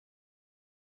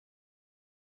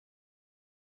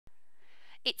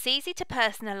It's easy to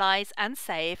personalise and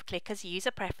save Clicker's user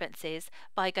preferences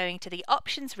by going to the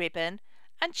Options ribbon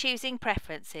and choosing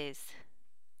Preferences.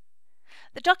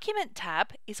 The Document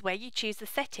tab is where you choose the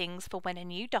settings for when a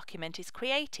new document is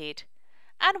created,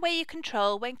 and where you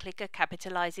control when Clicker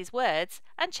capitalises words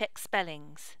and checks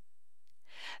spellings.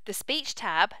 The Speech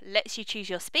tab lets you choose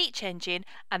your speech engine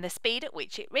and the speed at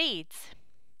which it reads.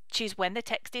 Choose when the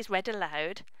text is read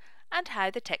aloud and how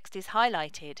the text is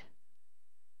highlighted.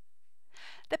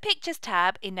 The Pictures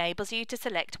tab enables you to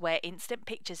select where instant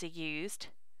pictures are used,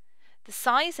 the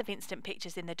size of instant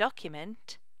pictures in the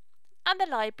document, and the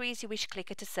libraries you wish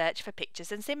Clicker to search for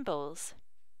pictures and symbols.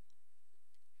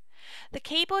 The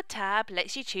Keyboard tab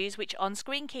lets you choose which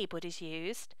on-screen keyboard is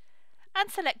used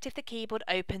and select if the keyboard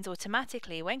opens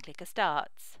automatically when Clicker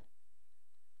starts.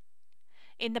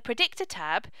 In the Predictor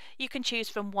tab, you can choose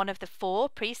from one of the 4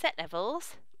 preset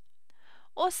levels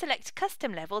or select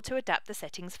Custom Level to adapt the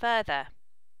settings further.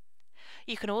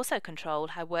 You can also control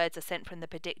how words are sent from the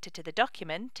predictor to the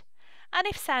document and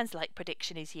if sounds like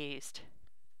prediction is used.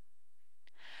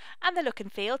 And the Look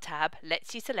and Feel tab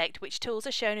lets you select which tools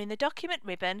are shown in the Document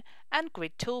ribbon and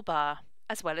Grid toolbar,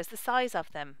 as well as the size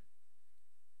of them.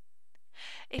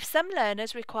 If some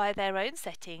learners require their own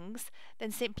settings,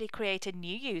 then simply create a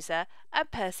new user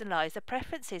and personalise the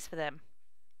preferences for them.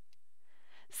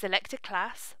 Select a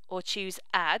class or choose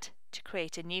Add to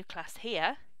create a new class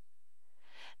here.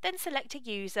 Then select a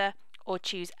user or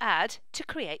choose Add to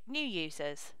create new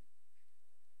users.